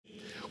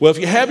Well, if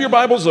you have your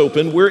Bibles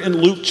open, we're in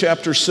Luke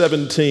chapter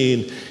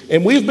 17,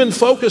 and we've been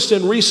focused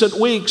in recent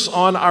weeks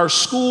on our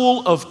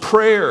School of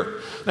Prayer.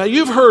 Now,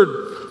 you've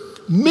heard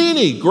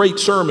many great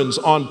sermons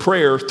on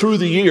prayer through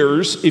the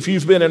years if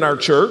you've been in our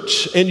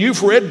church, and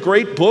you've read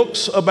great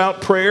books about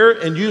prayer,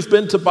 and you've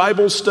been to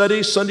Bible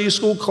studies, Sunday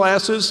school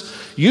classes.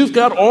 You've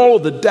got all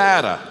of the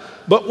data.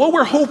 But what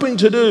we're hoping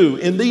to do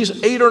in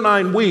these 8 or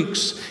 9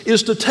 weeks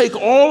is to take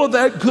all of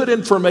that good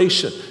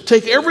information,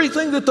 take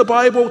everything that the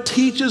Bible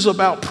teaches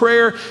about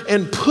prayer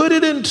and put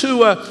it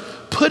into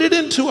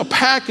a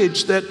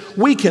package that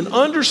we can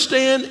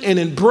understand and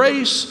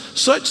embrace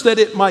such that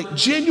it might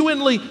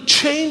genuinely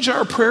change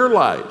our prayer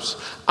lives.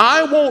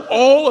 I want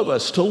all of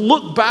us to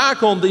look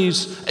back on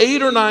these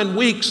 8 or 9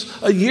 weeks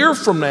a year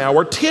from now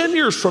or 10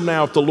 years from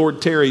now if the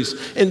Lord tarries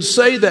and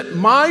say that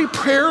my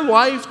prayer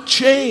life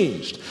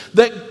changed,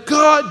 that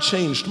God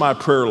changed my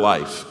prayer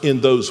life in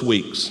those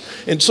weeks.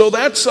 And so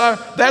that's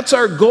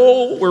our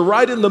goal. We're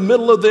right in the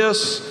middle of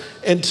this.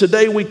 And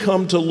today we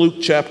come to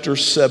Luke chapter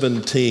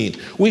 17.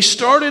 We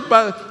started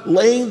by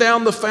laying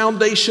down the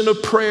foundation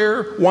of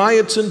prayer, why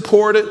it's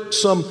important,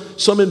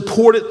 some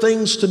important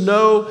things to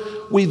know.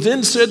 We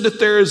then said that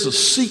there is a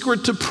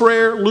secret to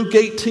prayer, Luke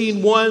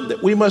 18:1,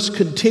 that we must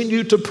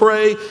continue to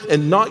pray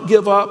and not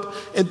give up.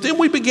 And then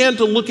we began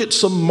to look at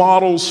some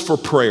models for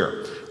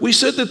prayer. We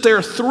said that there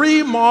are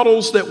 3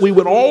 models that we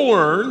would all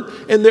learn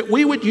and that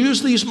we would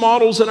use these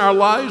models in our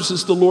lives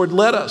as the Lord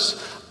led us.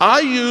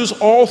 I use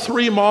all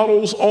 3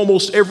 models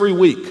almost every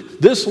week.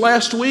 This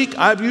last week,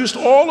 I've used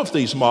all of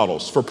these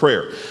models for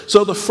prayer.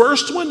 So the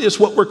first one is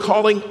what we're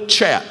calling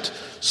CHAT,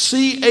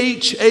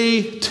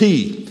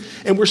 C-H-A-T.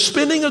 And we're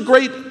spending a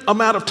great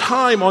amount of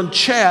time on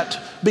CHAT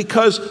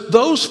because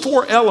those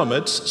 4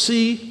 elements,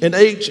 C and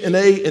H and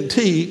A and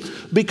T,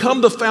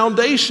 become the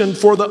foundation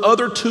for the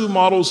other 2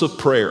 models of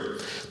prayer.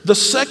 The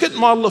second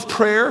model of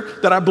prayer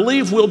that I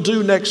believe we'll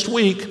do next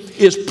week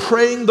is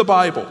praying the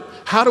Bible.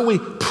 How do we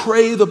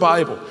pray the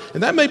Bible?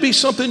 And that may be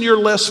something you're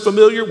less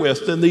familiar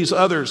with than these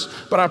others,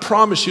 but I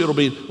promise you it'll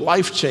be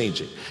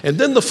life-changing. And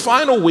then the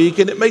final week,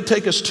 and it may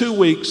take us 2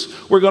 weeks,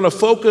 we're going to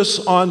focus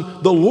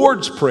on the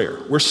Lord's Prayer.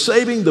 We're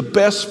saving the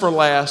best for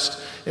last,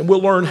 and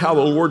we'll learn how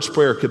the Lord's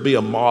Prayer could be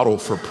a model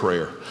for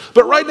prayer.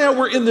 But right now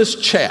we're in this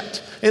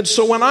chat. And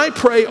so when I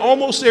pray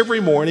almost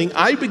every morning,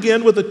 I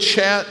begin with a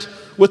chat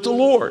with the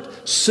Lord.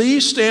 C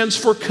stands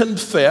for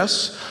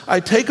confess. I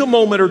take a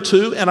moment or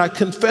 2 and I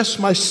confess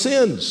my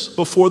sins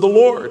before the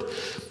Lord.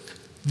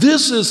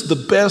 This is the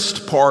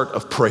best part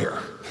of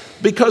prayer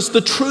because the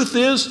truth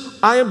is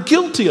I am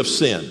guilty of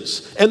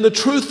sins. And the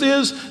truth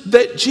is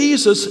that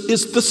Jesus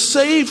is the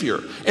Savior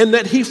and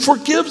that He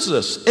forgives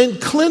us and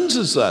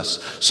cleanses us.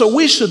 So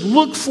we should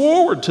look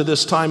forward to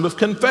this time of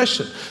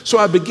confession. So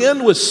I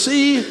begin with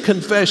C,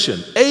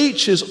 confession.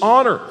 H is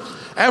honor.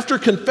 After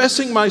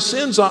confessing my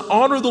sins, I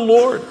honor the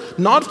Lord,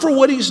 not for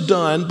what He's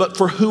done, but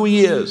for who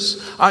He is.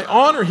 I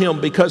honor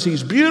Him because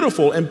He's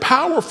beautiful and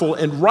powerful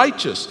and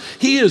righteous.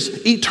 He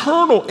is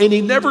eternal and He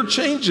never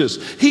changes.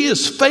 He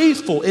is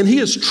faithful and He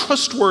is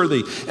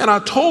trustworthy. And I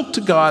talk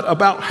to God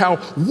about how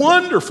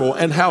wonderful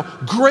and how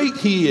great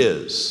He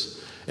is.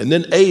 And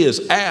then A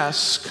is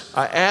ask.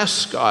 I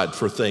ask God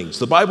for things.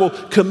 The Bible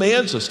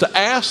commands us to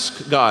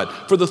ask God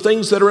for the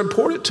things that are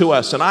important to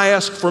us. And I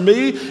ask for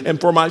me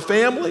and for my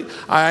family.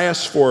 I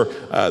ask for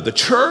the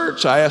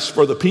church. I ask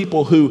for the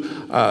people who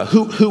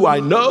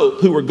I know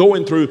who are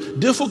going through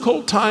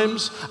difficult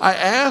times. I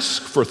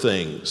ask for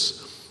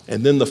things.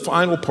 And then the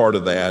final part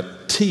of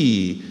that,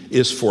 T,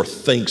 is for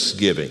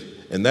thanksgiving.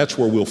 And that's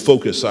where we'll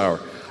focus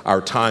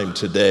our time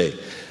today.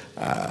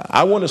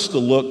 I want us to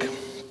look,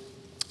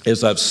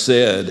 as I've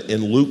said,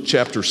 in Luke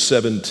chapter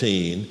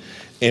 17,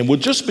 and we'll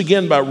just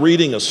begin by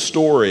reading a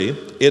story.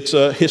 It's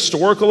a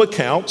historical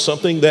account,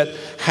 something that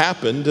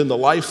happened in the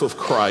life of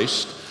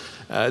Christ.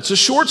 It's a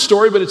short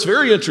story, but it's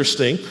very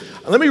interesting.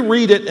 Let me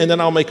read it, and then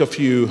I'll make a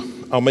few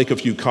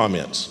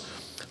comments.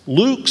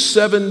 Luke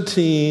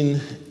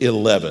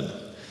 17:11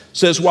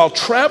 says, while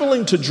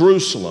traveling to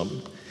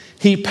Jerusalem,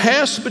 He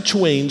passed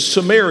between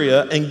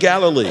Samaria and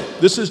Galilee.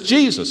 This is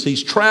Jesus.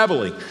 He's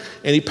traveling,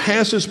 and He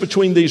passes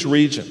between these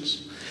regions.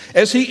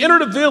 As He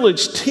entered a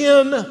village,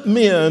 10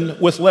 men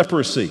with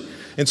leprosy.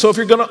 And so if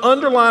you're going to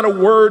underline a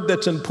word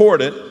that's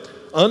important,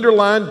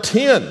 underline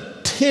 10.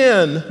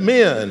 10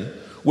 men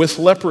with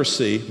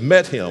leprosy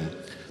met Him.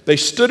 They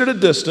stood at a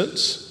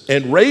distance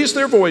and raised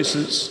their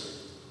voices,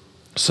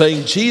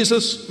 saying,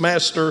 Jesus,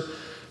 Master,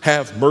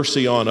 have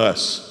mercy on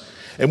us.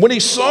 And when He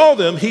saw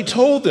them, He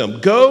told them,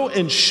 go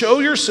and show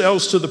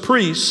yourselves to the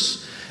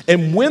priests.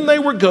 And when they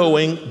were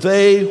going,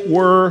 they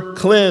were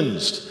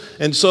cleansed.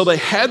 And so they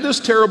had this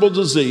terrible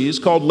disease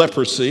called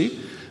leprosy,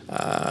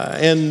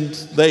 and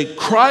they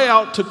cry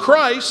out to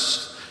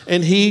Christ,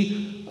 and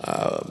He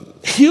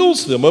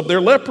heals them of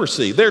their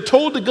leprosy. They're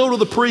told to go to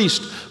the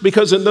priest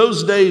because in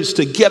those days,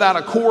 to get out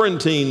of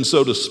quarantine,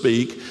 so to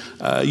speak,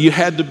 you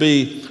had to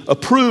be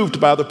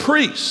approved by the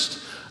priest.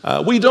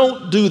 We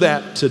don't do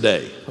that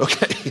today,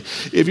 okay?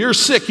 If you're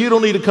sick, you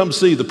don't need to come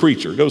see the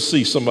preacher. Go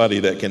see somebody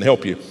that can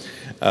help you.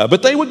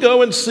 But they would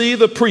go and see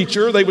the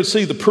preacher, they would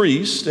see the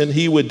priest, and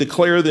he would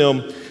declare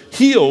them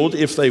healed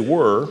if they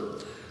were.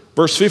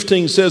 Verse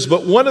 15 says,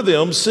 but one of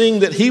them, seeing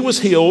that he was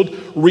healed,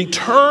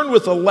 returned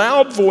with a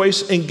loud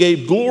voice and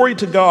gave glory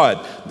to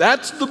God.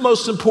 That's the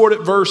most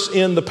important verse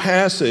in the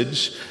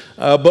passage.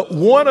 But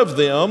one of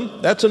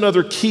them, that's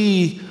another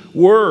key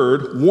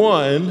word,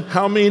 one.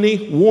 How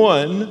many?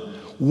 One.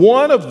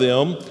 One of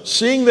them,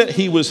 seeing that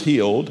he was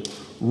healed,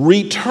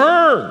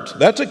 returned.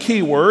 That's a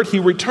key word. He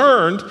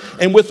returned,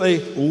 and with a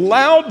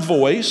loud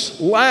voice,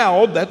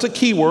 loud, that's a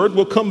key word.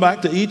 We'll come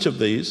back to each of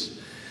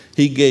these.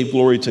 He gave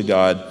glory to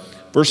God.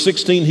 Verse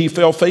 16, he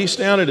fell face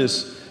down at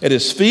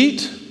his feet,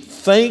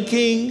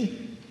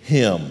 thanking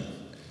him.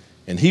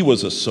 And he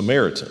was a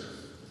Samaritan.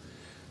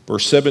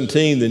 Verse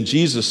 17, then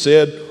Jesus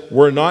said,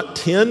 were not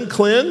 10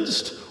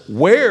 cleansed?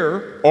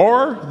 Where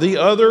are the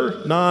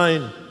other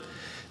 9?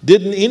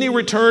 Didn't any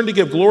return to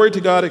give glory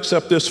to God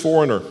except this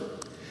foreigner?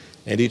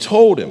 And he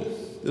told him,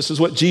 this is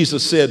what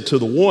Jesus said to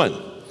the one,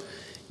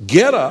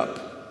 get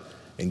up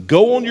and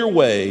go on your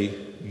way.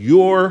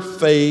 Your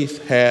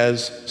faith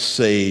has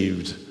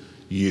saved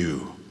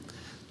you.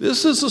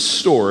 This is a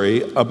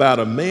story about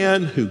a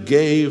man who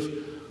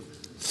gave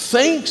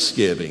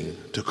thanksgiving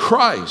to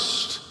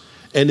Christ.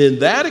 And in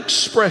that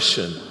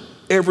expression,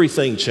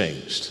 everything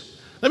changed.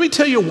 Let me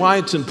tell you why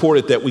it's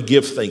important that we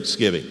give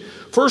thanksgiving.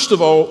 First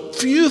of all,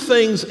 few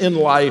things in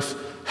life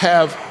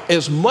have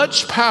as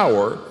much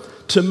power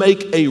to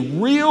make a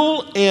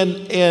real and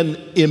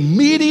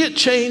immediate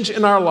change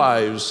in our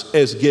lives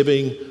as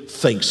giving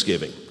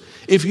thanksgiving.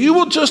 If you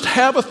will just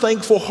have a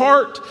thankful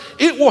heart,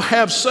 it will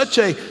have such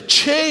a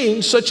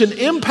change, such an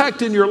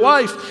impact in your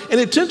life. And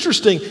it's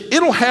interesting,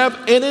 it'll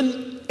have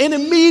an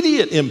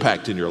immediate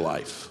impact in your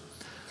life.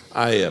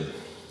 I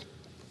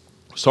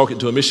was talking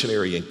to a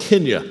missionary in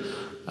Kenya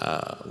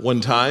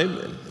one time,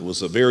 and it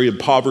was a very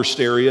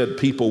impoverished area.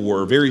 People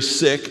were very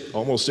sick,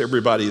 almost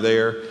everybody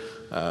there,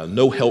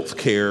 no health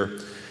care.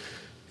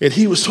 And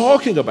he was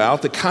talking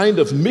about the kind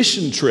of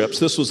mission trips,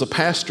 this was a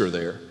pastor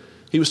there,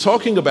 he was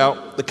talking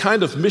about the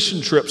kind of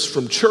mission trips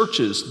from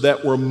churches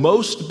that were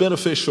most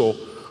beneficial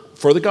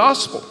for the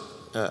gospel,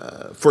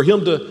 for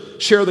him to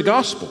share the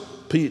gospel.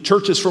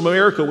 Churches from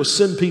America would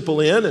send people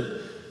in,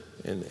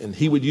 and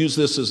he would use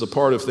this as a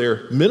part of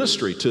their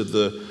ministry to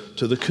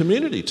the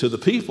community, to the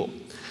people.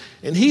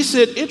 And he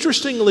said,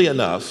 interestingly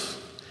enough,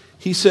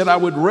 he said, I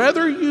would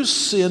rather you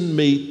send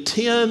me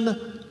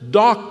 10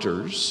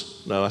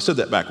 doctors. No, I said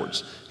that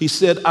backwards. He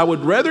said, I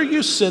would rather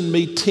you send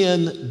me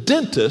 10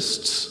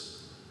 dentists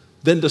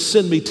than to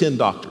send me 10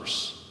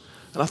 doctors.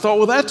 And I thought,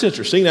 well, that's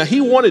interesting. Now,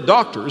 he wanted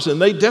doctors,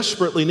 and they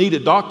desperately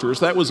needed doctors.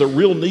 That was a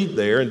real need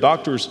there, and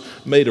doctors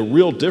made a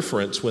real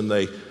difference when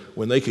they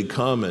could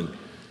come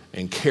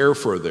and care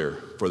for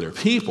their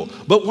people.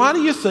 But why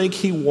do you think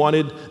he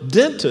wanted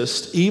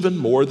dentists even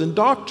more than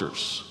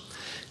doctors?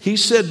 He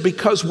said,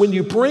 because when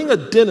you bring a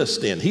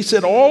dentist in, he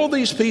said, all of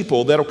these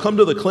people that'll come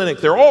to the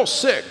clinic, they're all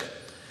sick.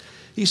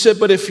 He said,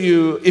 but if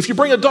you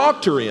bring a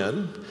doctor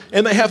in,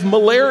 and they have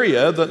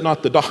malaria,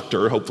 not the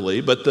doctor, hopefully,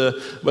 but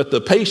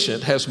the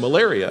patient has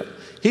malaria.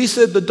 He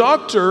said the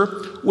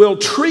doctor will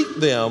treat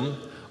them,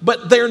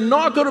 but they're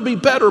not going to be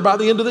better by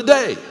the end of the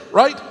day,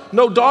 right?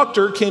 No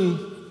doctor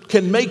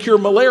can make your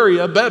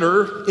malaria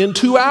better in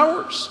 2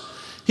 hours.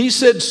 He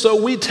said,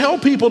 so we tell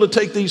people to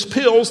take these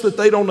pills that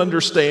they don't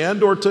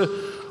understand or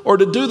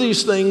to do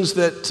these things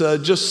that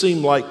just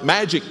seem like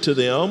magic to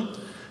them,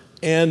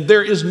 and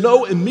there is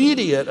no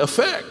immediate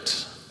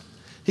effect.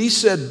 He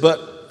said,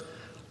 but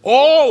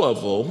all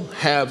of them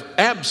have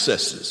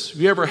abscesses.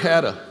 Have you ever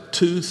had a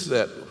tooth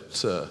that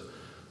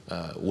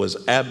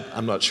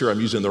I'm not sure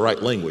I'm using the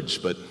right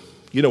language, but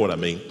you know what I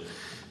mean.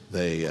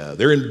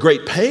 They're in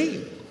great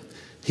pain.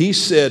 He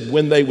said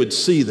when they would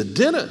see the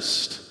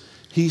dentist,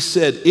 he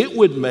said it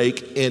would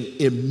make an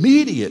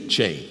immediate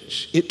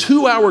change.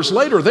 2 hours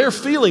later, they're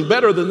feeling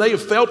better than they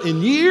have felt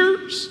in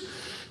years.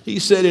 He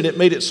said, and it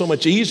made it so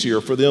much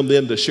easier for them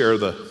then to share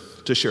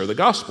the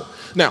gospel.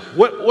 Now,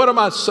 what am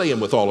I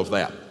saying with all of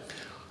that?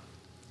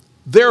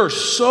 There are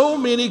so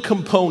many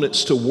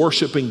components to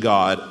worshiping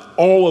God.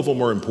 All of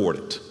them are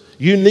important.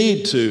 You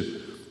need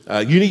to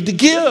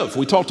give.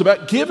 We talked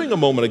about giving a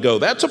moment ago.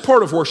 That's a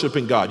part of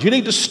worshiping God. You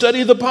need to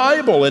study the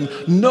Bible and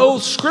know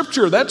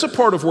Scripture. That's a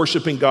part of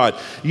worshiping God.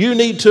 You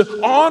need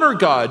to honor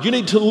God. You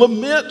need to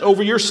lament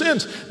over your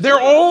sins. There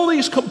are all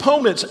these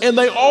components, and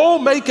they all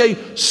make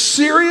a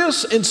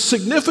serious and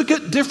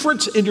significant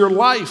difference in your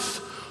life.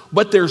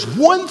 But there's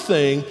one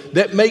thing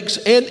that makes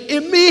an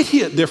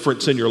immediate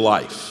difference in your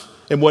life.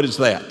 And what is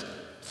that?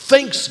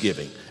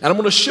 Thanksgiving. And I'm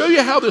going to show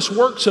you how this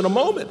works in a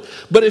moment.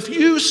 But if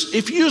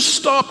you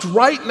stopped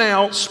right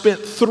now, spent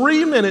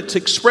 3 minutes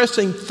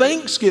expressing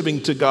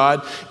thanksgiving to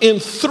God, in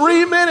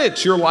 3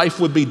 minutes your life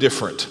would be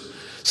different.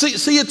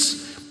 See,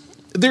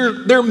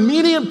 there are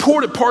many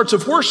important parts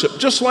of worship,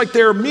 just like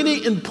there are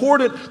many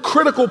important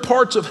critical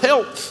parts of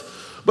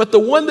health. But the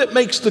one that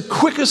makes the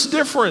quickest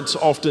difference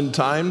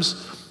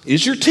oftentimes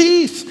is your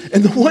teeth.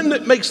 And the one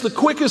that makes the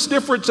quickest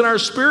difference in our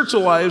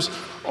spiritual lives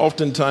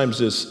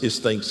oftentimes is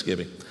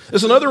Thanksgiving.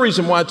 There's another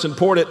reason why it's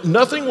important.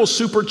 Nothing will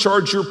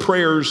supercharge your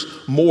prayers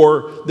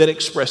more than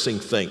expressing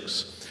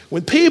thanks.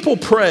 When people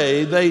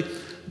pray,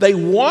 they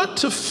want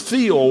to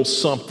feel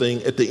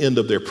something at the end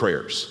of their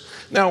prayers.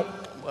 Now,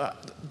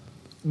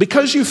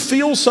 because you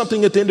feel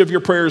something at the end of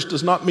your prayers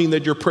does not mean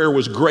that your prayer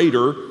was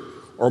greater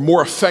or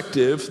more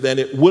effective than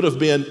it would have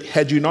been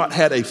had you not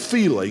had a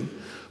feeling.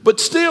 But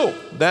still,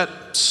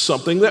 that's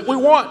something that we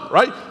want,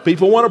 right?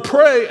 People want to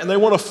pray and they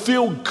want to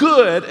feel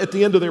good at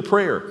the end of their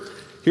prayer.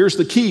 Here's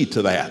the key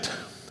to that.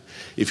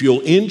 If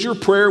you'll end your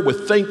prayer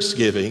with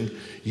thanksgiving,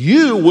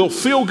 you will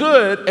feel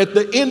good at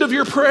the end of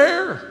your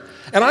prayer.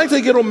 And I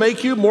think it'll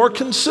make you more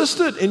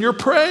consistent in your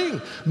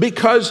praying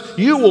because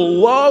you will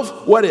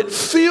love what it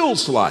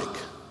feels like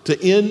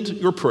to end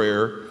your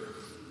prayer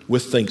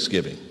with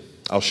thanksgiving.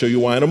 I'll show you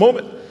why in a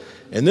moment.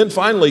 And then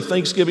finally,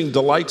 thanksgiving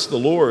delights the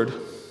Lord.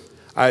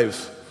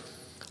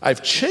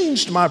 I've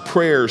changed my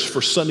prayers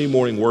for Sunday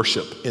morning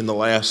worship in the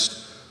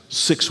last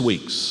 6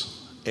 weeks.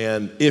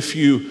 And if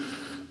you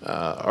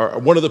are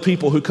one of the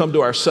people who come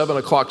to our 7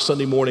 o'clock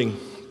Sunday morning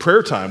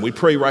prayer time, we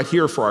pray right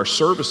here for our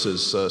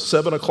services,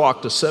 7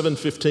 o'clock to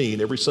 7:15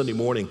 every Sunday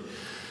morning.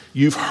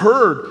 You've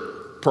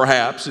heard,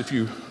 perhaps, if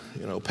you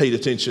paid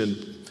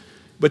attention,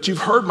 but you've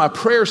heard my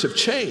prayers have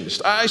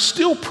changed. I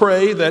still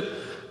pray that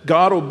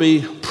God will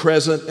be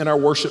present in our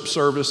worship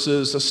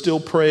services. I still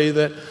pray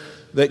that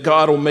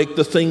God will make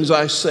the things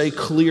I say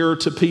clear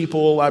to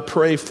people. I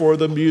pray for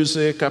the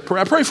music. I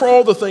pray for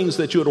all the things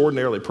that you would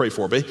ordinarily pray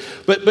for. But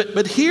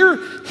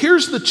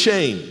here's the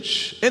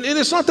change. And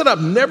it's not that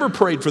I've never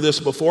prayed for this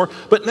before,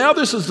 but now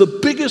this is the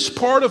biggest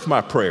part of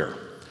my prayer.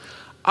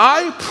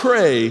 I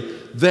pray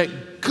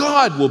that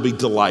God will be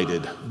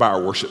delighted by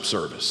our worship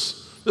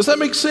service. Does that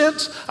make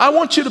sense? I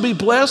want you to be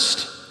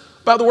blessed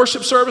by the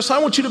worship service. I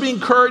want you to be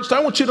encouraged. I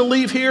want you to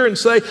leave here and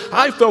say,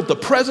 I felt the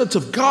presence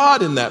of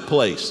God in that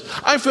place.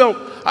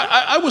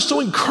 I was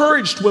so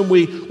encouraged when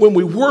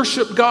we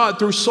worship God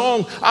through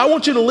song. I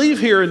want you to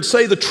leave here and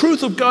say the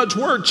truth of God's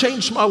word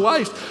changed my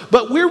life.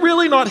 But we're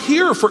really not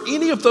here for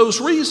any of those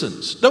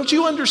reasons. Don't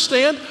you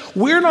understand?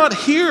 We're not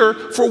here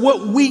for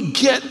what we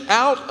get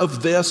out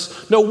of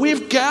this. No,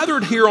 we've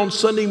gathered here on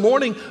Sunday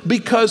morning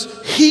because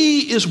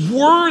He is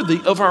worthy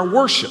of our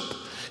worship.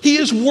 He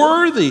is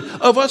worthy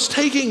of us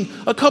taking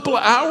a couple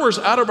of hours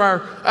out of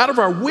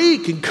our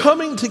week and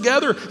coming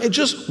together and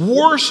just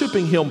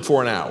worshiping Him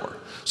for an hour.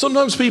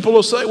 Sometimes people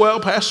will say, well,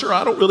 Pastor,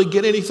 I don't really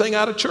get anything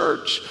out of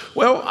church.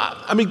 Well,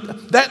 I mean,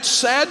 that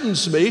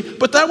saddens me,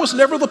 but that was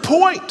never the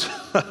point.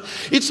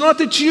 It's not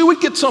that you would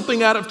get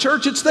something out of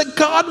church, it's that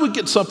God would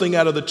get something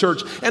out of the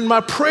church. And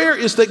my prayer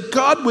is that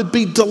God would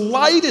be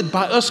delighted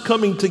by us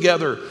coming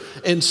together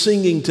and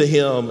singing to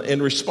Him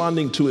and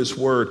responding to His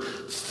word.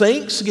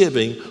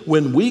 Thanksgiving,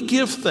 when we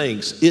give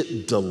thanks,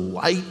 it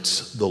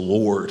delights the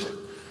Lord.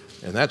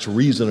 And that's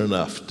reason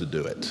enough to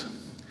do it.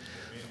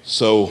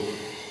 So,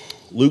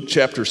 Luke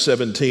chapter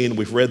 17,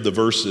 we've read the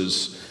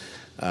verses.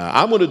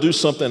 I'm going to do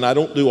something I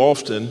don't do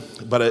often,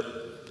 but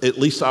at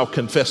least I'll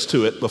confess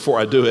to it before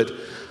I do it.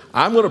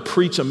 I'm going to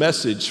preach a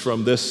message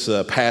from this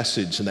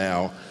passage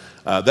now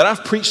that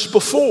I've preached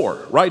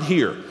before, right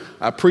here.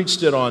 I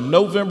preached it on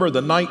November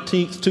the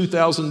 19th,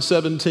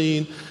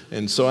 2017,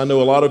 and so I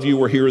know a lot of you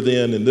were here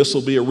then, and this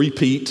will be a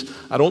repeat.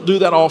 I don't do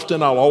that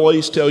often. I'll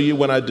always tell you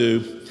when I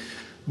do.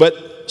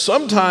 But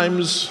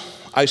sometimes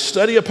I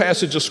study a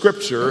passage of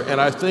Scripture,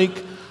 and I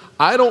think,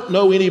 I don't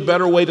know any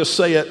better way to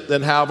say it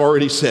than how I've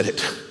already said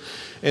it.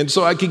 And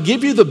so I could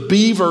give you the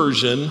B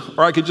version,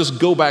 or I could just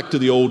go back to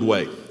the old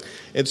way.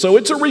 And so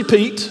it's a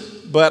repeat,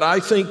 but I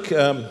think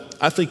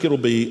it'll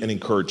be an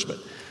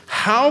encouragement.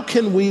 How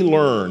can we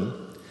learn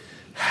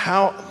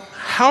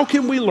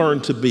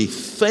to be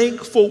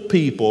thankful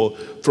people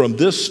from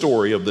this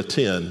story of the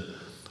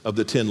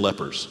 10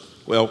 lepers?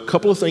 Well, a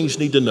couple of things you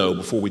need to know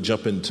before we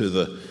jump into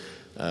the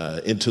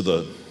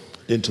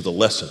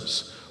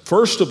lessons.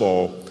 First of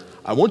all,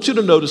 I want you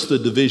to notice the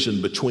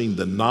division between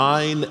the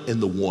 9 and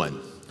the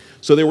 1.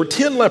 So there were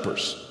 10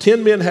 lepers.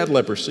 10 men had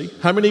leprosy.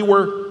 How many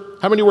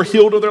were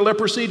healed of their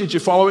leprosy? Did you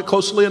follow it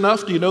closely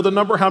enough? Do you know the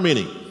number? How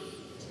many?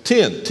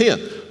 10.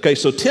 Okay,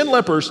 so 10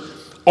 lepers,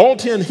 all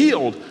 10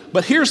 healed.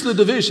 But here's the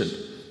division.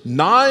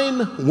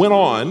 9 went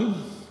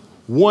on,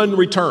 1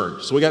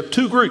 returned. So we got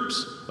 2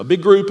 groups, a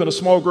big group and a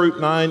small group,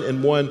 9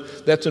 and 1.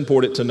 That's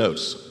important to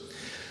notice.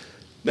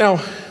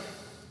 Now,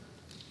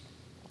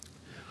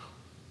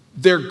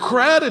 their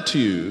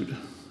gratitude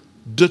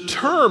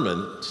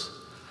determined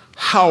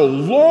how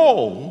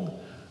long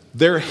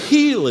their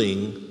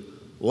healing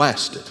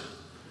lasted.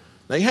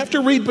 Now, you have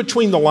to read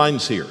between the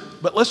lines here,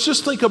 but let's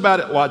just think about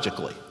it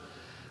logically.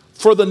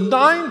 For the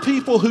 9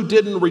 people who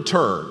didn't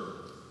return,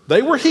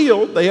 they were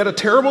healed, they had a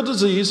terrible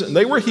disease, and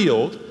they were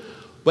healed,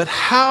 but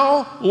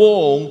how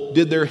long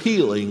did their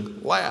healing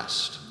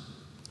last?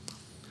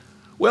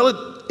 Well,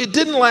 it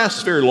didn't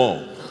last very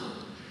long.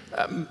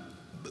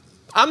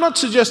 I'm not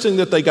suggesting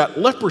that they got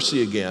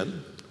leprosy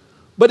again,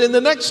 but in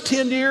the next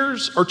 10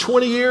 years or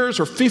 20 years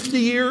or 50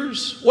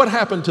 years, what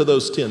happened to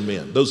those 10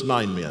 men, those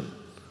 9 men?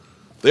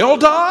 They all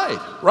died,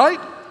 right?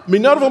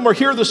 mean, none of them are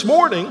here this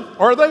morning,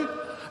 are they?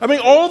 I mean,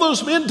 all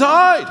those men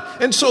died.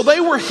 And so they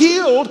were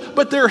healed,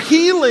 but their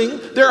healing,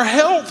 their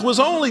health was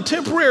only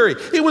temporary.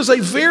 It was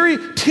a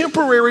very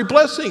temporary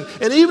blessing.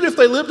 And even if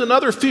they lived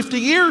another 50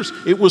 years,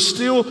 it was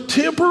still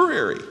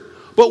temporary.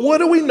 But what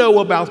do we know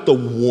about the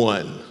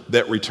one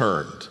that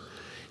returned?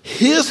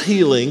 His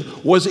healing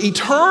was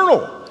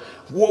eternal.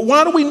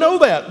 Why do we know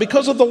that?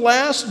 Because of the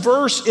last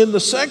verse in the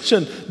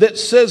section that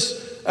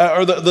says,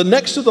 or the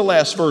next to the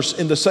last verse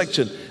in the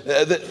section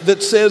that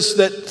says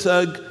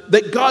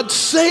that God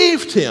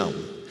saved him.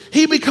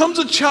 He becomes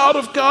a child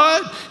of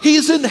God.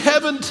 He's in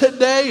heaven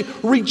today,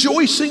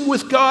 rejoicing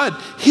with God.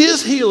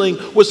 His healing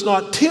was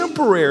not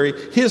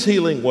temporary. His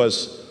healing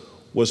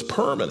was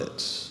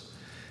permanent.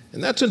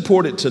 And that's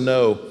important to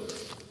know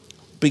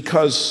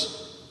because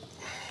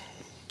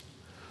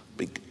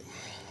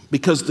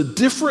the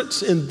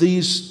difference in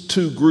these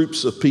two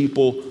groups of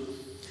people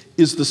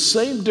is the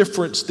same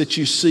difference that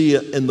you see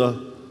in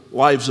the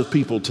lives of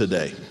people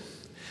today.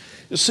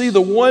 You see,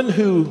 the one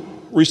who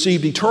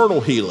received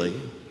eternal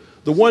healing,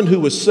 the one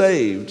who was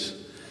saved,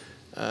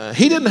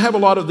 he didn't have a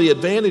lot of the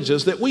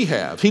advantages that we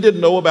have. He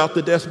didn't know about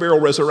the death, burial,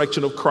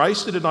 resurrection of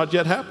Christ. It had not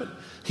yet happened.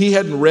 He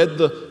hadn't read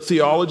the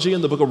theology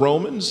in the book of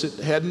Romans.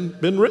 It hadn't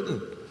been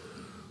written.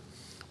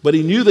 But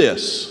he knew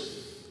this.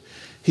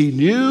 He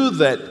knew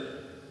that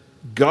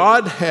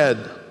God had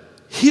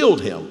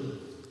healed him,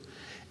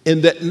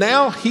 and that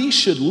now he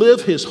should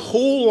live his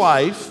whole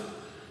life,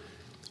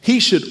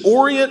 he should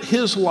orient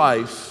his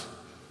life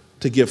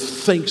to give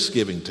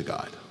thanksgiving to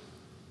God.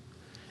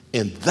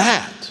 And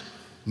that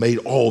made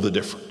all the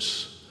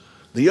difference.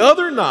 The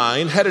other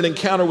 9 had an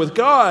encounter with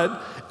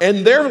God,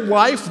 and their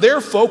life,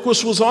 their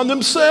focus was on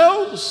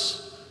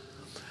themselves.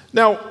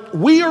 Now,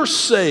 we are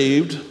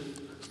saved.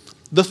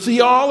 The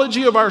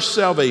theology of our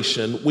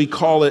salvation, we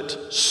call it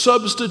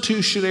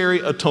substitutionary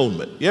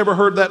atonement. You ever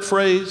heard that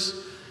phrase?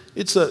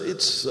 It's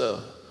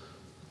the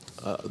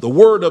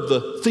word of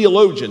the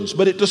theologians,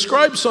 but it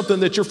describes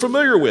something that you're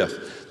familiar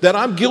with, that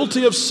I'm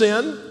guilty of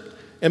sin,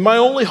 and my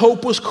only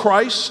hope was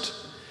Christ,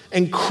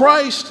 and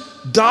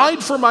Christ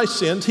died for my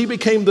sins. He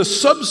became the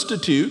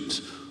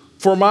substitute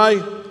for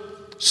my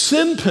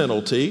sin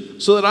penalty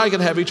so that I can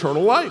have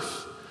eternal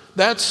life.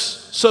 That's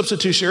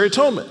substitutionary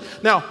atonement.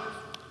 Now,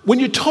 when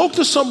you talk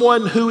to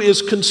someone who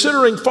is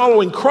considering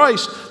following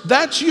Christ,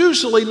 that's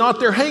usually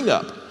not their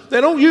hang-up. They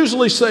don't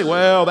usually say,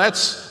 well, that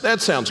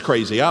sounds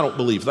crazy. I don't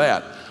believe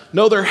that.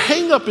 No, their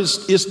hang-up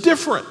is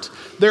different.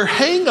 Their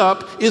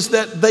hang-up is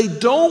that they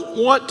don't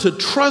want to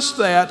trust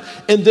that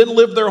and then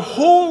live their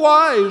whole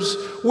lives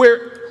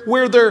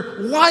where their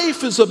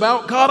life is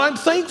about, God, I'm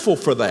thankful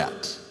for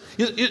that.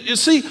 You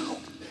see,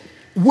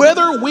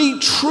 whether we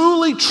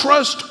truly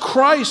trust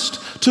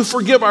Christ to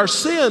forgive our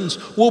sins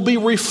will be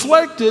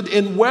reflected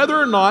in whether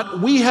or not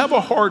we have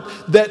a heart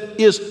that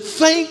is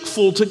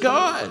thankful to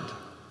God.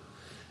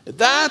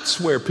 That's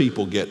where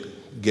people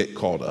get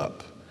caught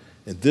up.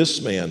 And this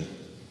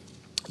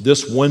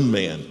one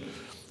man,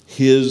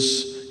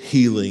 his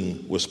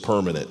healing was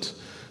permanent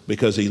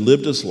because he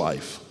lived his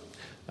life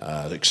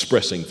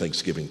expressing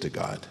thanksgiving to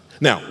God.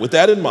 Now, with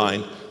that in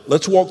mind,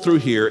 let's walk through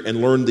here and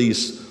learn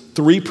these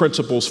 3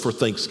 principles for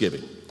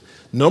thanksgiving.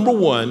 Number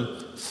 1,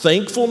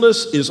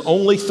 thankfulness is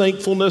only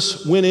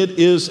thankfulness when it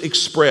is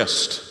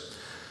expressed.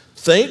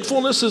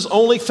 Thankfulness is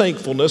only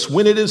thankfulness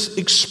when it is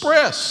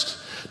expressed.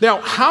 Now,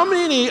 how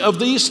many of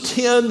these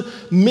 10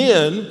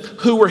 men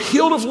who were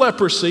healed of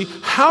leprosy,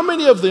 how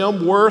many of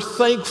them were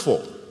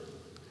thankful?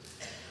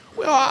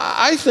 Well,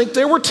 I think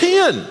there were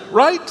 10,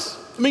 right?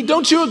 I mean,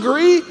 don't you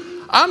agree?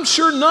 I'm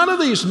sure none of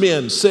these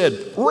men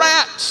said,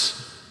 rats,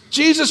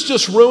 Jesus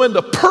just ruined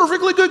a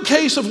perfectly good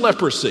case of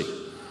leprosy.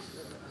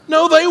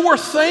 No, they were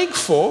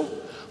thankful,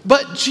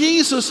 but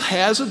Jesus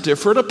has a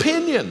different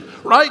opinion,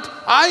 right?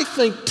 I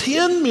think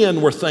 10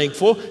 men were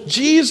thankful.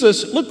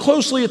 Jesus, look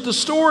closely at the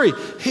story.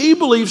 He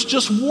believes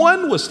just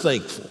 1 was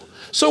thankful.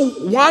 So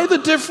why the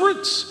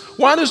difference?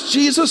 Why does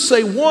Jesus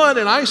say 1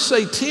 and I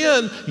say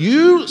 10?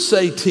 You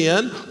say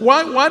 10.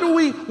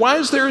 Why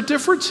is there a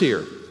difference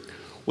here?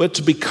 Well, it's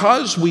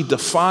because we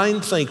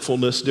define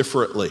thankfulness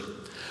differently.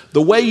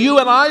 The way you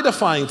and I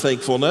define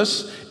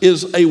thankfulness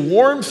is a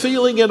warm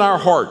feeling in our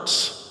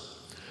hearts.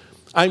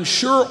 I'm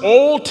sure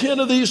all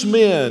 10 of these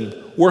men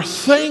were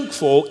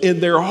thankful in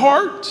their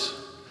heart.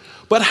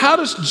 But how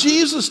does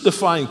Jesus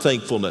define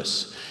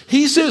thankfulness?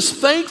 He says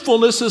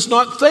thankfulness is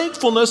not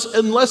thankfulness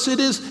unless it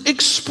is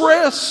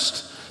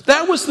expressed.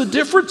 That was the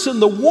difference in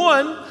the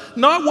 1,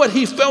 not what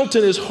he felt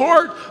in his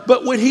heart,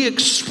 but what he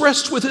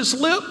expressed with his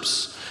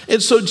lips.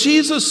 And so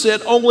Jesus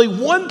said only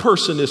 1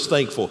 person is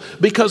thankful,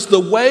 because the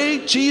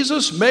way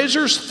Jesus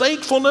measures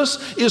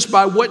thankfulness is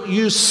by what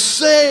you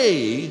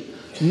say,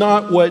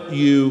 not what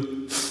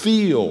you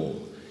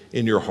feel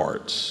in your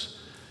hearts.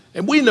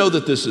 And we know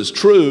that this is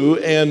true,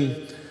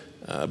 and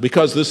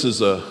because this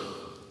is a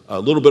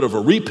little bit of a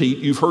repeat,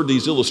 you've heard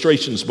these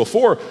illustrations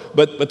before,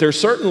 but they're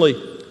certainly,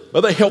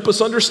 well, they help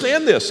us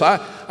understand this.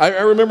 I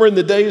remember in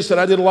the days that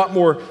I did a lot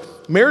more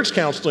marriage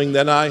counseling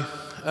than I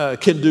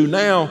can do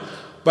now,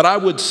 but I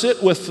would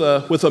sit with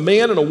a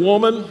man and a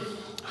woman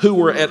who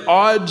were at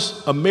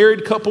odds, a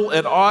married couple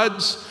at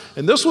odds,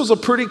 and this was a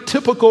pretty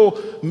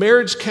typical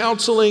marriage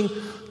counseling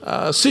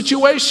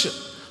situation.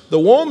 The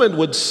woman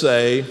would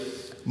say,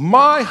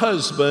 my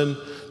husband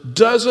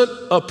doesn't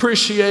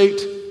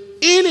appreciate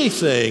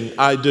anything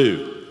I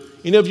do.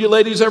 Any of you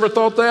ladies ever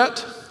thought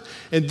that?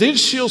 And then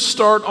she'll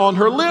start on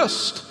her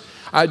list.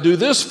 I do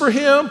this for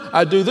him.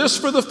 I do this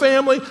for the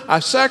family. I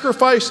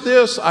sacrifice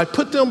this. I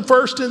put them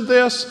first in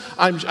this.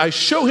 I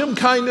show him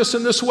kindness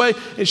in this way.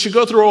 And she'll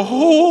go through a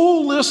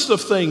whole list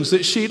of things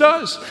that she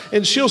does.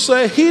 And she'll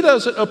say, he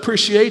doesn't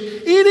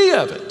appreciate any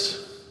of it.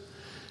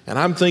 And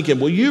I'm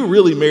thinking, well, you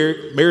really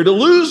married a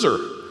loser.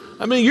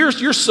 I mean,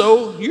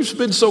 you've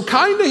been so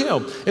kind to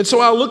him. And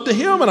so I'll look to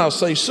him and I'll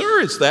say, sir,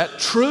 is that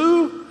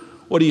true?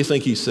 What do you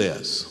think he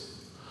says?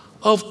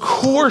 Of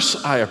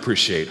course I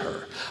appreciate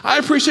her. I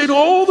appreciate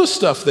all the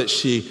stuff that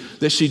she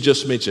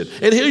just mentioned.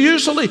 And he'll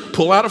usually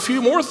pull out a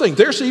few more things.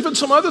 There's even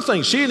some other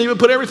things. She didn't even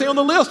put everything on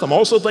the list. I'm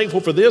also thankful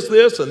for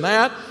this, and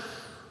that.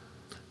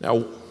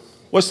 Now,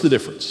 what's the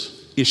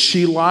difference? Is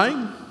she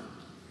lying?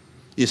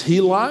 Is he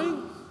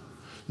lying?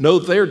 No,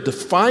 they're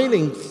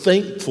defining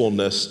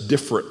thankfulness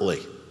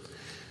differently.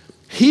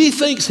 He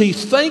thinks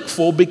he's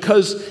thankful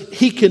because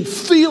he can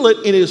feel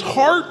it in his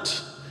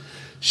heart.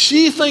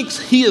 She thinks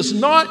he is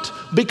not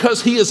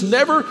because he has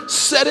never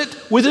said it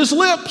with his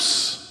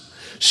lips.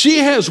 She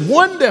has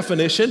one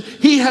definition,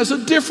 he has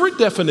a different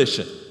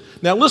definition.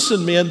 Now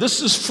listen, men,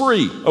 this is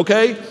free,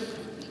 okay?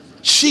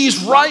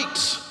 She's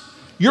right.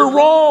 You're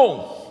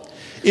wrong.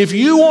 If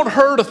you want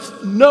her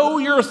to know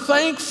you're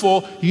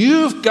thankful,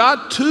 you've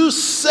got to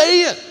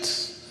say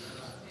it.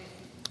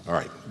 All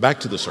right, back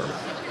to the sermon.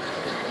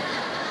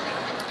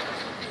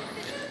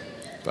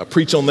 If I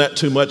preach on that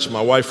too much,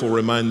 my wife will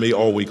remind me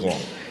all week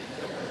long.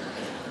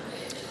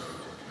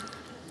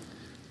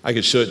 I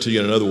could show it to you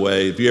in another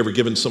way. Have you ever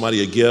given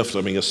somebody a gift,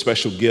 a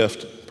special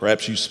gift?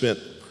 Perhaps you spent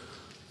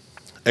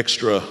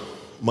extra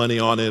money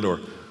on it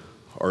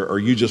or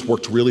you just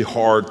worked really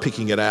hard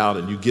picking it out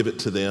and you give it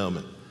to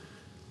them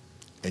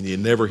and you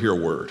never hear a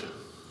word.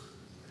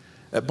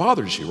 That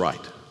bothers you,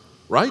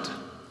 right?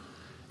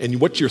 And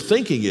what you're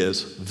thinking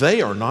is,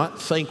 they are not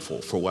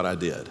thankful for what I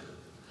did.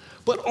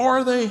 But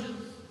are they?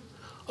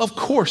 Of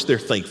course they're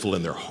thankful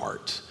in their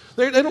heart.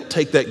 They don't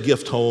take that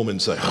gift home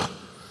and say, oh,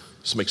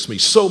 this makes me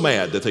so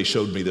mad that they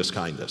showed me this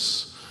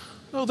kindness.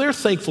 No, they're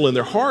thankful in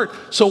their heart.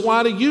 So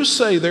why do you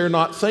say they're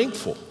not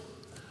thankful?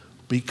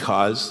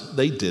 Because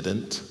they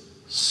didn't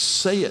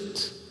say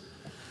it.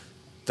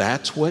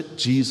 That's what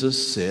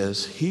Jesus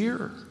says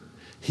here.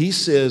 He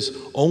says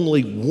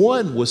only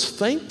one was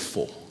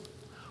thankful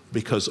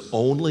because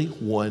only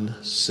one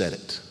said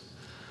it.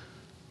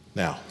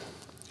 Now,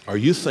 are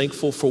you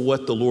thankful for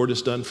what the Lord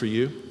has done for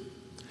you?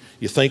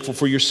 You thankful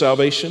for your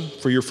salvation,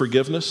 for your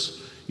forgiveness?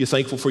 You're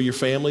thankful for your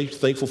family, you're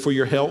thankful for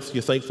your health,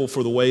 you're thankful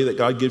for the way that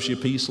God gives you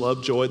peace,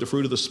 love, joy, the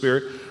fruit of the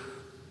Spirit.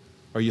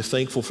 Are you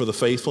thankful for the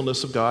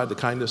faithfulness of God, the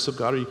kindness of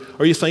God?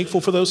 Are you thankful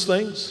for those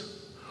things?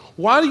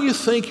 Why do you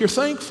think you're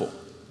thankful?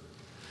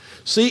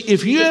 See,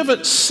 if you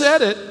haven't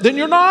said it, then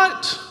you're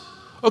not.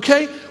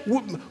 Okay?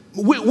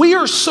 We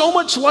are so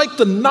much like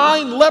the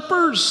 9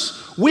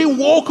 lepers. We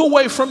walk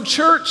away from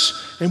church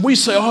and we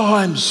say,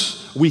 I'm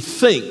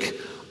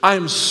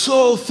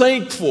so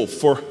thankful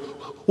for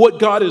what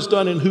God has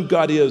done and who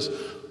God is.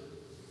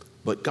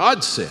 But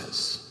God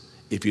says,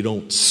 if you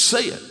don't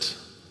say it,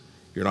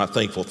 you're not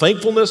thankful.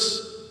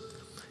 Thankfulness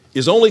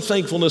is only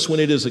thankfulness when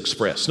it is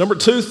expressed. Number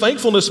 2,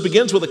 thankfulness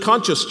begins with a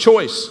conscious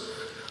choice.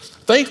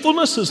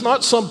 Thankfulness is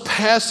not some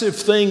passive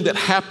thing that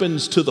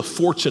happens to the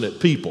fortunate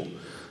people.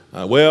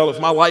 If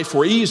my life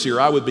were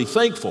easier, I would be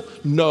thankful.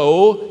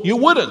 No, you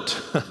wouldn't.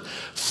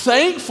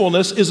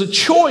 Thankfulness is a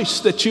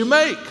choice that you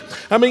make.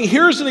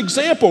 Here's an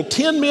example.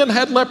 10 men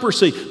had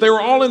leprosy. They were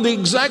all in the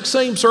exact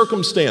same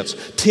circumstance.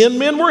 10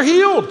 men were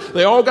healed.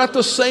 They all got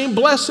the same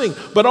blessing,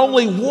 but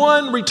only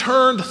one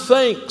returned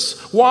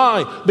thanks.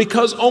 Why?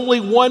 Because only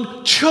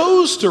one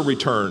chose to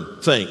return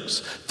thanks.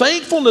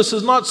 Thankfulness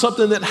is not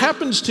something that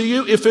happens to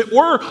you. If it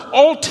were,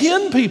 all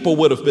 10 people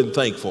would have been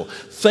thankful.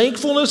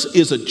 Thankfulness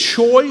is a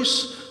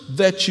choice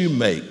that you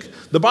make.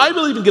 The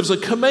Bible even gives a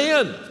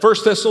command, 1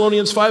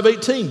 Thessalonians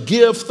 5:18,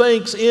 give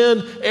thanks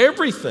in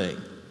everything.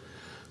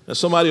 Now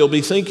somebody will be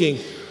thinking,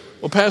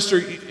 well,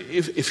 Pastor,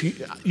 if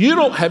you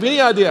don't have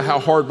any idea how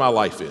hard my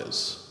life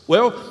is.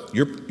 Well,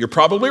 you're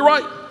probably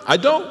right. I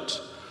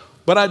don't.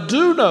 But I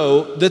do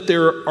know that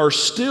there are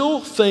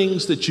still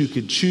things that you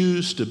could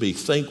choose to be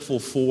thankful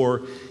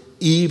for,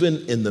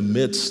 even in the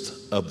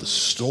midst of the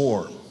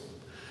storm.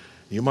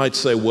 You might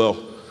say, well,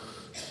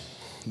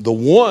 the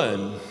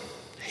one,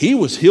 he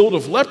was healed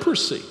of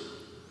leprosy.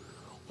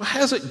 Well,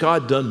 hasn't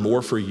God done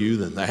more for you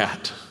than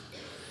that?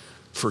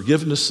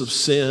 Forgiveness of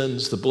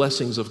sins, the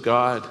blessings of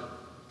God.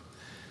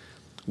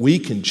 We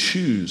can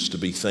choose to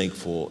be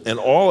thankful, and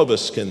all of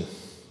us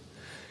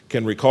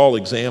can recall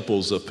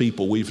examples of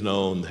people we've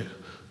known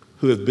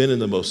who have been in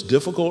the most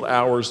difficult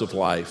hours of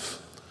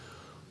life,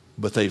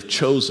 but they've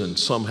chosen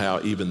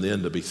somehow even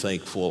then to be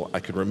thankful. I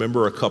can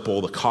remember a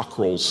couple, the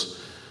Cockrells,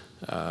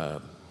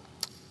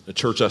 the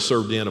church I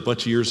served in a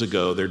bunch of years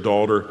ago. Their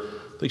daughter,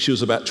 I think she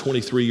was about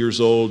 23 years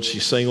old. She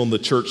sang on the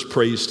church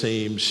praise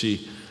team.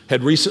 She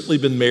had recently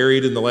been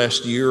married in the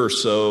last year or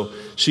so.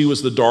 She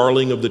was the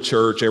darling of the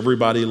church.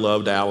 Everybody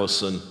loved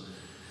Allison.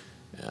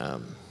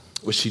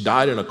 Well, she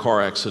died in a car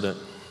accident,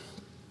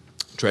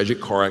 tragic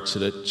car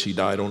accident. She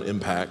died on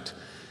impact.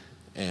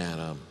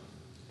 And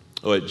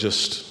it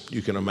just,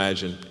 you can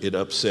imagine, it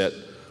upset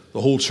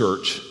the whole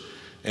church.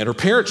 And her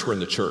parents were in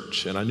the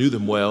church, and I knew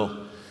them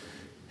well.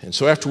 And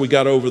so after we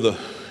got over the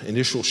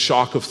initial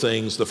shock of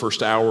things, the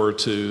first hour or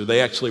two, they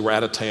actually were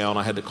out of town.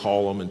 I had to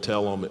call them and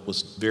tell them. It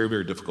was very,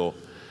 very difficult.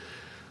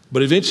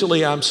 But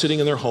eventually I'm sitting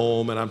in their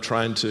home and I'm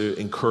trying to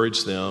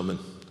encourage them. And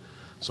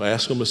so I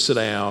asked them to sit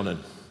down and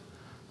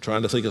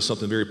trying to think of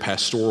something very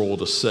pastoral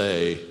to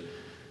say.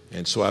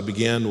 And so I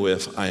began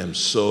with, I am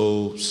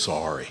so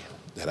sorry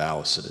that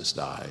Allison has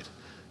died.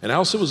 And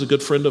Allison was a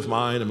good friend of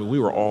mine. I mean, we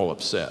were all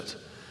upset.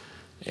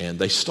 And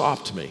they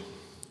stopped me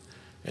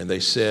and they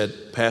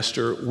said,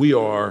 Pastor, we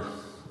are,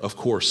 of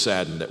course,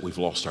 saddened that we've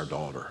lost our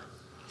daughter.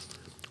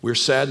 We're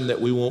saddened that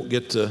we won't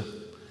get to,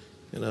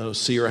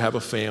 see her have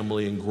a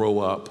family and grow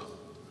up.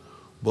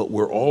 But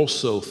we're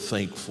also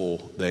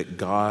thankful that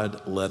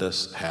God let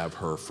us have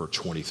her for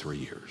 23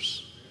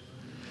 years.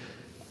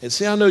 And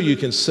see, I know you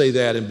can say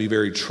that and be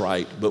very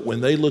trite, but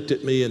when they looked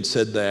at me and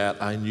said that,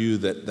 I knew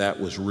that that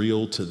was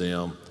real to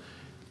them.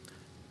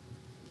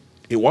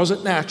 It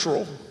wasn't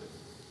natural.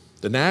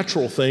 The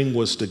natural thing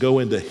was to go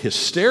into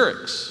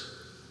hysterics,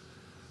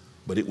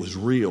 but it was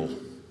real.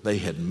 They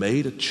had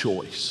made a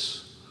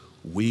choice.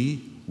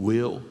 We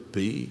will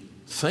be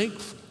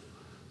thankful.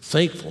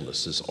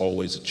 Thankfulness is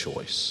always a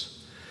choice.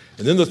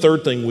 And then the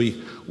third thing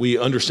we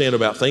understand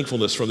about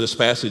thankfulness from this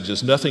passage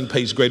is nothing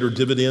pays greater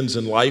dividends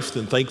in life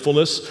than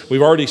thankfulness.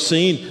 We've already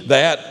seen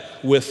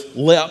that with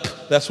Lep,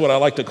 that's what I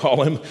like to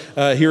call him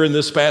here in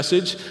this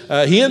passage.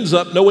 He ends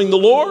up knowing the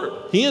Lord.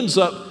 He ends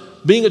up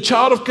being a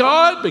child of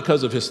God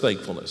because of his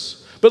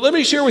thankfulness. But let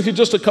me share with you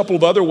just a couple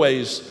of other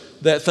ways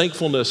that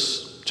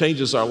thankfulness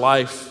changes our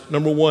life.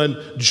 Number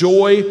one,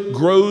 joy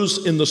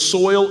grows in the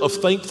soil of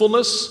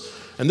thankfulness.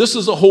 And this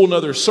is a whole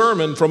nother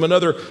sermon from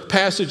another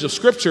passage of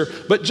Scripture.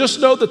 But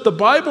just know that the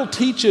Bible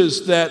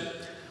teaches that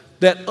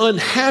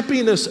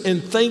unhappiness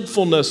and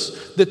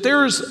thankfulness, that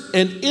there's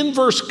an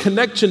inverse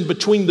connection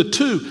between the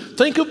two.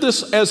 Think of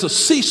this as a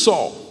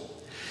seesaw.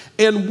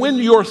 And when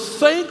your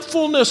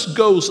thankfulness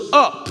goes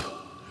up,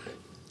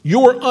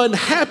 your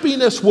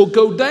unhappiness will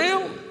go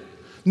down.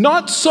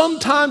 Not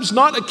sometimes,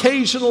 not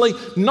occasionally,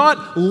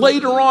 not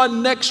later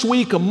on next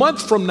week, a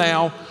month from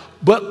now,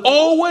 but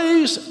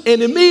always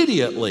and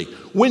immediately.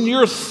 When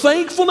your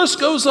thankfulness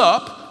goes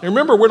up, and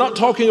remember, we're not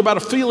talking about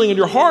a feeling in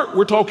your heart,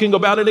 we're talking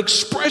about an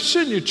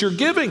expression that you're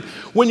giving.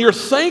 When your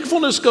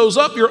thankfulness goes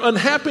up, your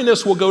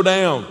unhappiness will go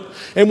down.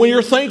 And when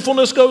your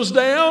thankfulness goes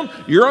down,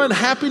 your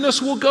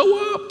unhappiness will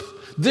go up.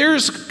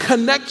 There's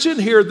connection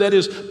here that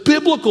is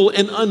biblical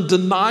and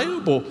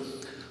undeniable.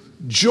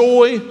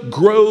 Joy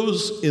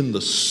grows in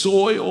the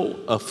soil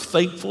of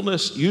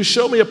thankfulness. You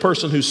show me a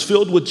person who's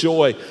filled with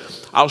joy,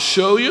 I'll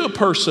show you a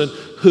person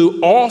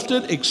who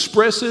often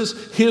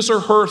expresses his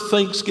or her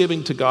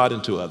thanksgiving to God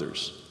and to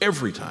others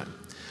every time.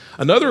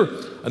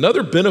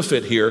 Another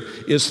benefit here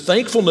is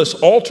thankfulness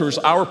alters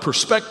our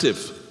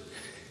perspective.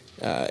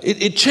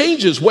 It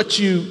changes what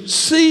you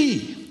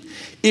see.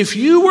 If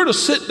you were to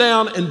sit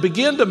down and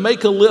begin to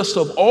make a list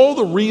of all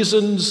the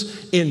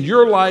reasons in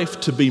your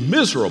life to be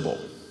miserable,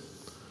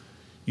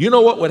 you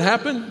know what would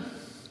happen?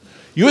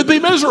 You would be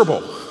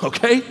miserable,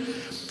 okay?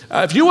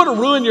 If you want to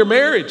ruin your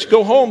marriage,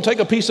 go home, take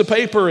a piece of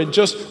paper, and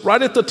just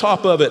write at the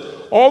top of it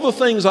all the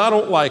things I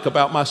don't like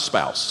about my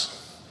spouse.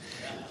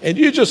 And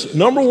you just,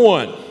 number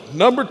one,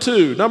 number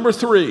two, number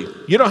three.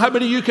 You know how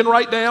many you can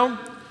write down?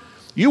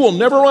 You will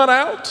never run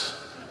out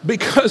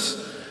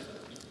because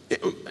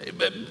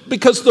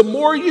the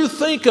more you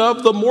think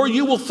of, the more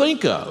you will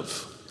think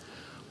of.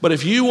 But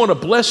if you want to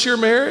bless your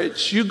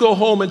marriage, you go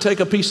home and take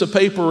a piece of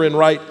paper and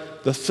write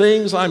the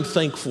things I'm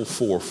thankful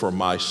for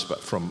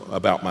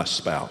about my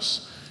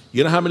spouse.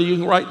 You know how many you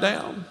can write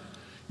down?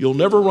 You'll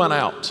never run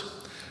out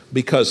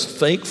because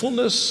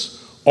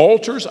thankfulness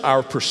alters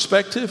our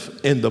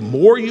perspective, and the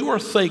more you are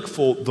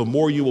thankful, the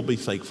more you will be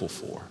thankful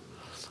for.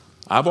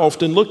 I've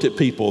often looked at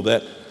people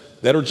that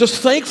are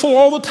just thankful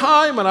all the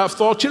time, and I've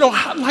thought,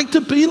 I'd like to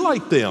be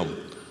like them.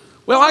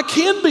 Well, I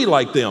can be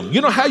like them.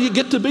 You know how you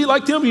get to be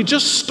like them? You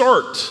just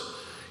start.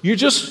 You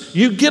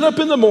get up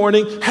in the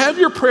morning, have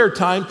your prayer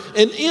time,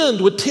 and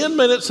end with 10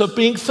 minutes of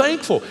being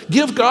thankful.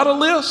 Give God a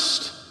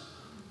list.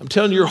 I'm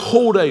telling you, your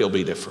whole day will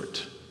be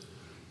different.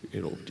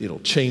 It'll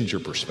change your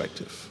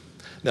perspective.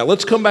 Now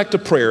let's come back to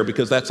prayer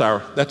because that's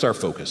our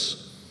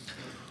focus.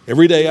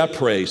 Every day I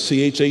pray,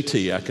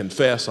 C-H-A-T, I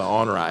confess, I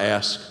honor, I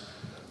ask,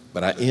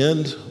 but I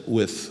end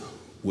with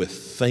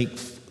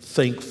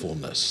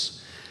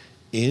thankfulness.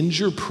 End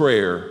your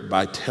prayer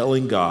by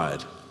telling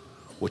God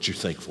what you're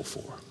thankful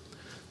for.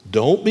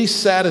 Don't be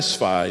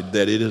satisfied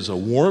that it is a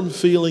warm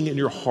feeling in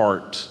your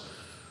heart,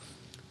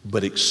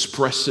 but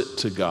express it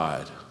to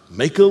God.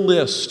 Make a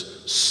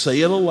list,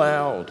 say it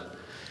aloud.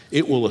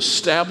 It will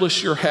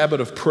establish your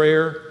habit of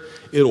prayer.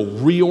 It'll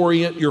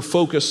reorient your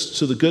focus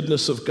to the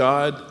goodness of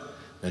God,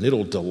 and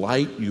it'll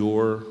delight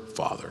your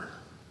Father.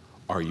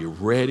 Are you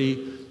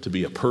ready to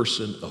be a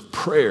person of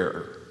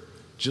prayer?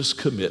 Just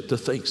commit to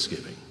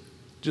thanksgiving.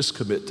 Just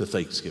commit to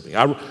thanksgiving.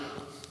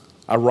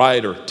 I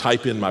write or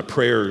type in my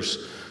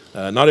prayers,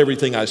 not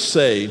everything I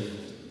say,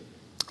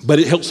 but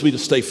it helps me to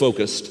stay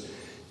focused.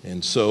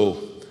 And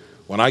so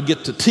when I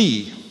get to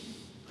T,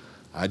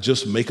 I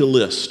just make a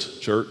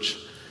list, church.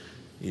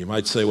 You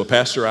might say, well,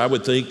 Pastor, I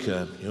would think,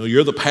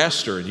 you're the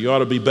pastor and you ought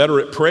to be better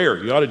at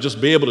prayer. You ought to just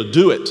be able to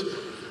do it.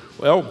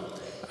 Well,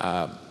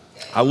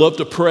 I love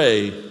to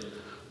pray,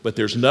 but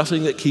there's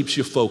nothing that keeps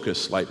you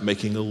focused like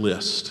making a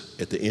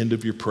list at the end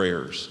of your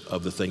prayers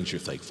of the things you're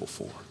thankful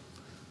for.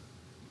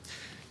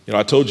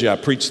 I told you I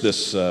preached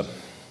this, at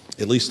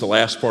least the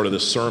last part of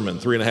this sermon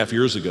 3.5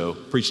 years ago,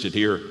 preached it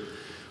here.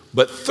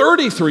 But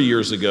 33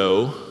 years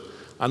ago,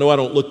 I know I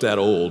don't look that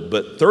old,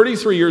 but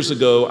 33 years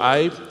ago,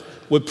 I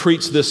would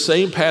preach this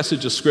same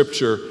passage of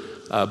Scripture.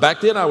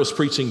 Back then I was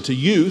preaching to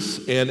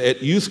youth and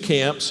at youth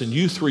camps and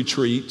youth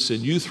retreats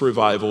and youth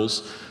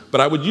revivals, but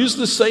I would use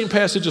the same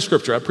passage of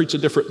Scripture. I'd preach a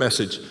different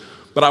message,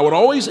 but I would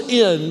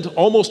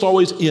almost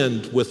always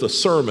end with a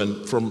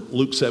sermon from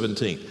Luke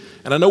 17.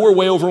 And I know we're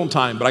way over on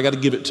time, but I got to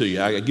give it to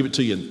you. I give it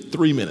to you in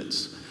 3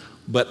 minutes.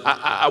 But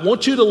I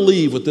want you to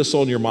leave with this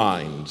on your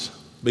mind,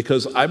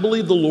 because I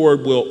believe the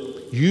Lord will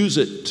use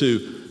it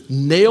to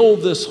nail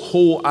this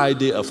whole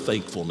idea of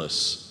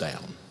thankfulness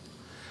down.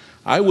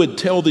 I would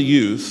tell the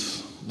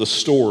youth the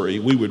story,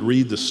 we would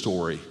read the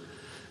story,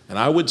 and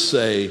I would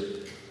say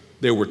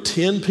there were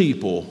 10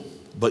 people,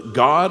 but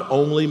God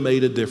only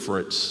made a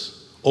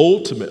difference,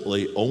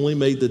 ultimately only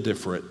made the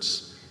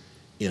difference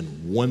in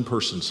one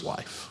person's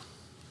life.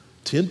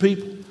 10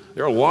 people.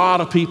 There are a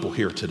lot of people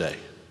here today.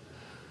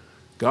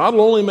 God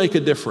will only make a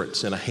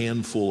difference in a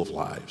handful of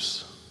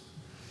lives.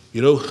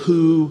 You know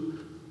who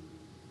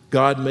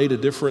God made a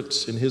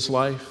difference in his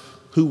life?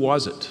 Who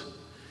was it?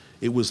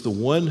 It was the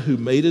one who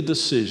made a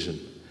decision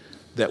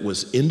that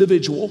was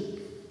individual.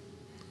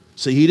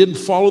 See, he didn't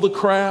follow the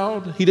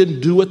crowd. He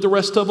didn't do what the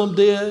rest of them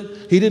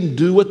did. He didn't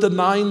do what the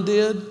 9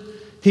 did.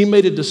 He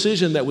made a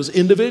decision that was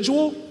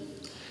individual.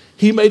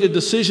 He made a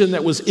decision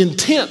that was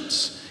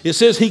intense. It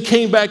says he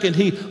came back and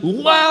he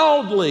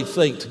loudly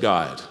thanked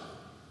God.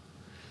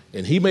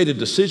 And he made a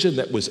decision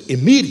that was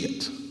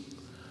immediate.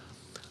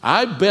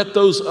 I bet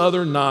those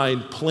other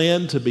 9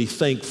 planned to be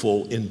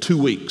thankful in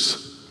 2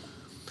 weeks.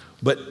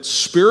 But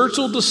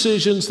spiritual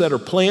decisions that are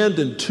planned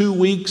in 2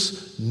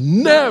 weeks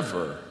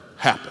never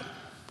happen.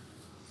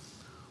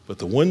 But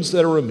the ones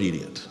that are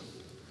immediate,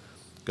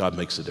 God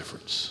makes a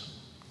difference.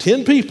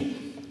 10 people,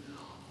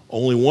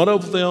 only one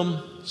of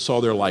them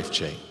saw their life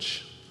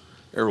change.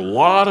 There are a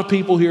lot of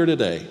people here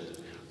today.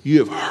 You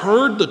have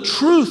heard the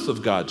truth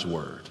of God's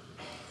word,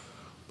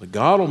 but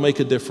God will make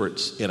a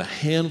difference in a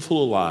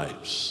handful of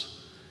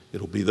lives.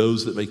 It'll be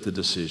those that make the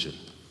decision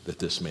that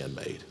this man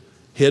made.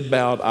 Head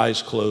bowed,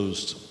 eyes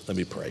closed. Let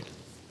me pray.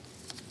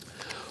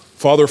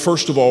 Father,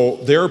 first of all,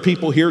 there are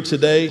people here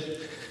today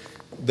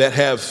that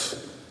have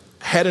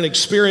had an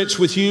experience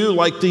with you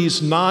like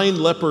these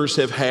 9 lepers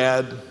have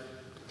had.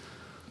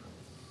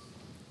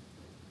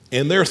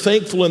 And they're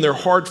thankful in their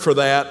heart for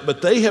that,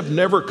 but they have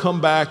never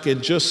come back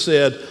and just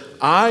said,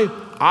 I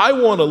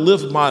want to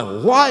live my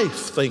life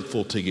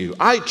thankful to you.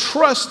 I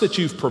trust that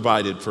you've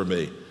provided for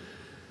me.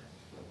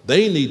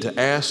 They need to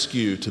ask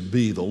you to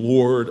be the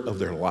Lord of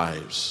their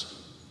lives.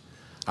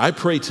 I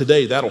pray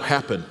today that'll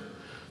happen,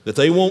 that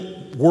they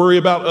won't worry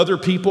about other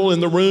people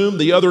in the room,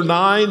 the other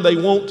 9, they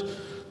won't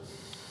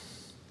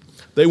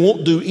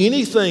do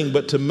anything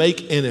but to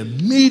make an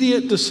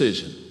immediate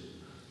decision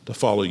to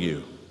follow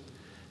you.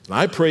 And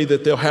I pray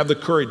that they'll have the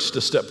courage to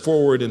step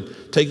forward and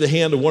take the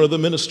hand of one of the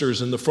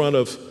ministers in the front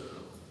of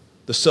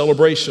the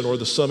celebration or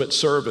the summit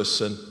service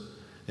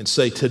and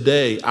say,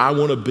 today I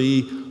want to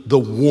be the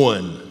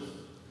one,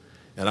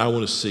 and I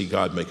want to see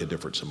God make a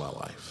difference in my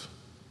life.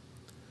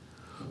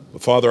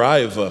 But Father,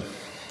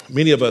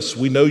 many of us,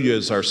 we know you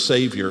as our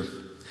Savior.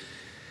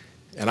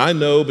 And I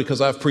know,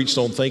 because I've preached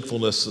on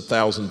thankfulness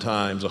 1,000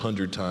 times,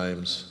 100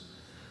 times,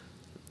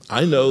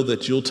 I know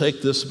that you'll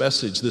take this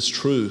message, this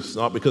truth,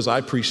 not because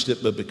I preached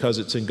it, but because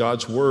it's in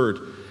God's word,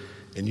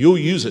 and you'll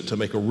use it to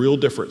make a real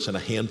difference in a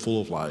handful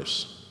of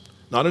lives.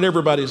 Not in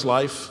everybody's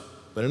life,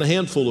 but in a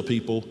handful of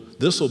people.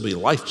 This will be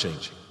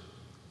life-changing.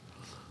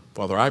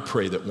 Father, I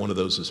pray that one of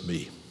those is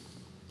me.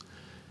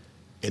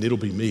 And it'll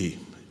be me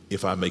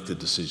if I make the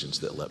decisions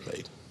that Let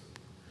made.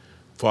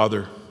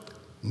 Father,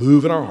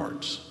 move in our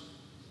hearts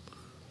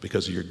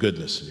because of your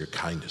goodness and your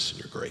kindness and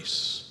your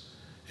grace.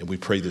 And we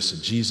pray this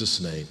in Jesus'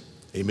 name.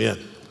 Amen.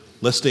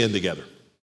 Let's stand together.